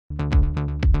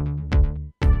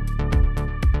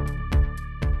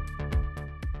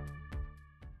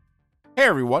Hey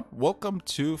everyone, welcome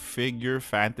to Figure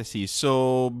Fantasy.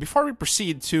 So before we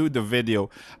proceed to the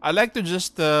video, I'd like to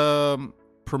just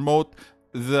promote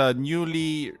the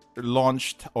newly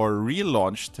launched or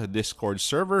relaunched Discord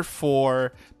server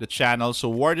for the channel. So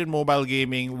Warden Mobile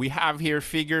Gaming, we have here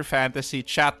Figure Fantasy,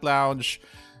 Chat Lounge,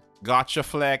 Gotcha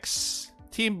Flex,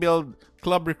 Team Build,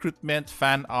 Club Recruitment,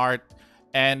 Fan Art,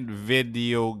 and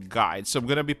video guide. So I'm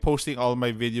gonna be posting all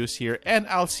my videos here, and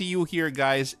I'll see you here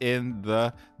guys in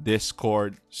the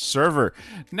Discord server.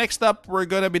 Next up, we're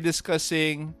gonna be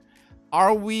discussing,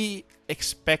 are we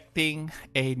expecting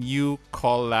a new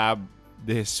collab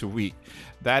this week?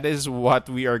 That is what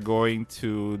we are going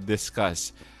to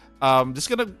discuss. Just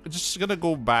gonna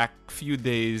go back a few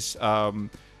days.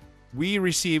 We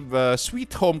received a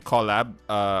Sweet Home collab,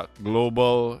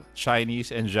 global,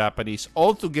 Chinese, and Japanese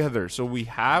all together. So we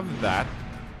have that.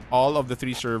 All of the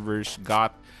three servers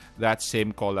got that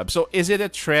same collab. So is it a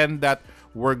trend that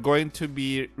we're going to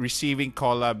be receiving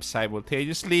collabs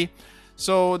simultaneously?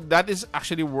 So that is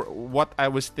actually what I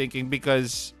was thinking,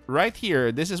 because right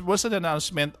here, was an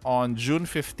announcement on June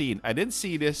 15. I didn't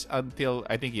see this until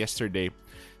I think yesterday.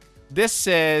 This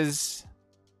says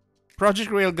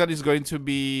Project Railgun is going to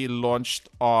be launched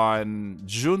on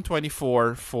June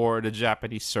 24 for the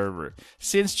Japanese server.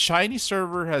 Since Chinese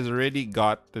server has already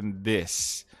gotten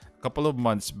this a couple of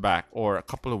months back or a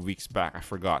couple of weeks back, I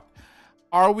forgot.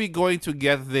 Are we going to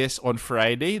get this on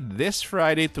Friday? This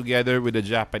Friday together with the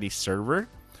Japanese server?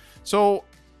 So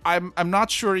I'm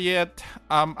not sure yet.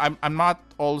 I'm not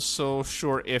also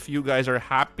sure if you guys are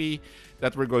happy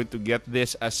that we're going to get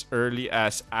this as early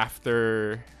as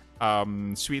after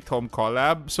Sweet Home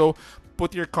collab. So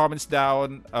put your comments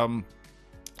down.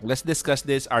 Let's discuss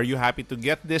this. Are you happy to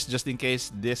get this just in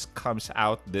case this comes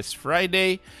out this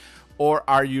Friday, or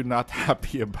are you not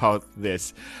happy about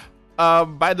this?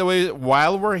 By the way,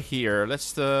 while we're here,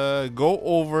 let's go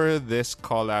over this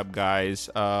collab, guys.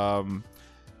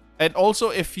 And also,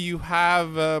 if you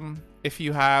have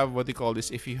what do you call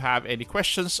this, if you have any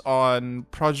questions on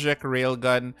Project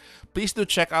Railgun, please do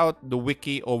check out the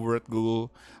wiki over at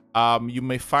Google. You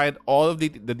may find all of the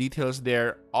details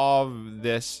there of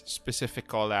this specific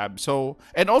collab. So,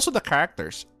 and also the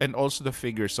characters and also the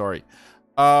figures. Sorry.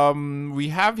 We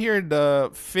have here the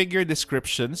figure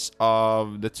descriptions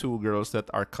of the two girls that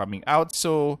are coming out.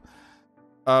 So,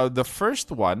 the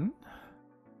first one,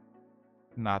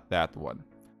 not that one.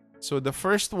 So the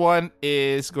first one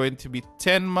is going to be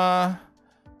Tenma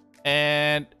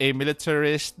and a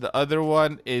militarist. The other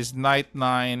one is Knight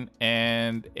 9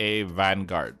 and a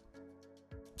vanguard.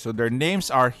 So their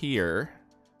names are here.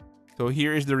 So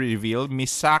here is the reveal.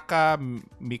 Misaka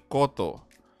Mikoto.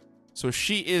 So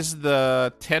she is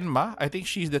the Tenma. I think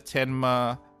she's the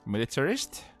Tenma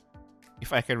militarist,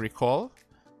 if I can recall.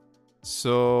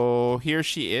 So here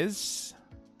she is.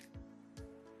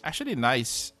 Actually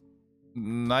nice.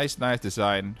 Nice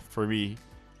design for me.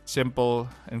 Simple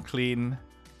and clean.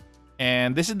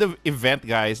 And this is the event,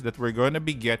 guys, that we're going to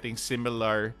be getting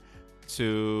similar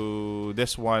to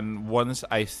this one once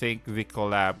I think the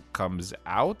collab comes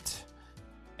out.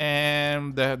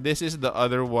 And this is the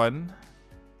other one.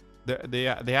 They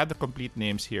have the complete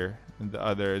names here. And the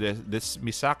other, this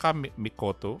Misaka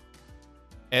Mikoto.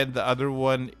 And the other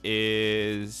one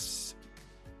is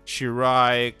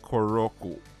Shirai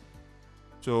Koroku.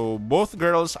 So both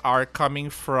girls are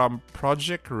coming from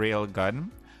Project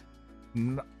Railgun.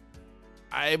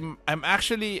 I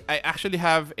actually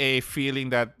have a feeling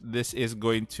that this is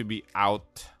going to be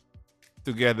out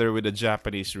together with the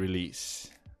Japanese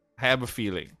release. I have a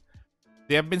feeling.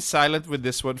 They have been silent with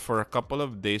this one for a couple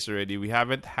of days already. We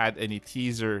haven't had any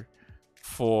teaser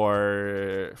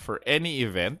for any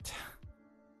event.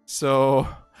 So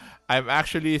I'm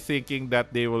actually thinking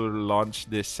that they will launch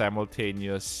this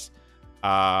simultaneous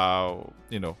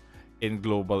in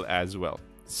global as well.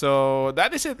 So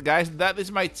that is it, guys. That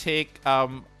is my take.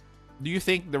 Do you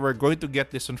think that we're going to get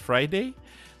this on Friday?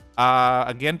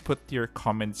 Again, put your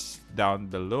comments down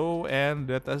below and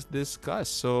let us discuss.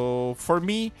 So for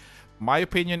me, my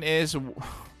opinion is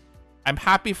I'm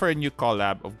happy for a new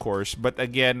collab, of course. But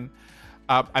again,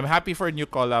 I'm happy for a new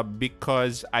collab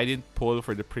because I didn't pull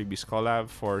for the previous collab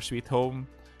for Sweet Home.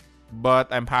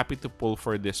 But I'm happy to pull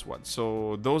for this one.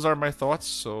 So those are my thoughts.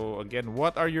 So again,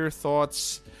 what are your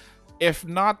thoughts? If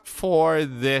not for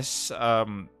this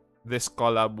this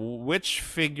collab, which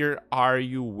figure are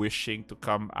you wishing to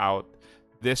come out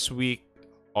this week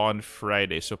on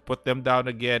Friday? So put them down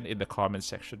again in the comment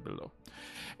section below.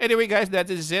 Anyway, guys, that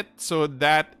is it. So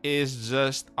that is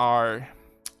just our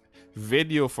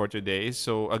video for today.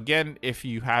 So again, if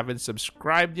you haven't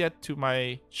subscribed yet to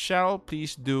my channel,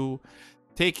 please do.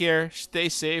 Take care, stay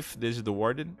safe. This is the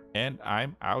Warden, and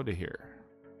I'm out of here.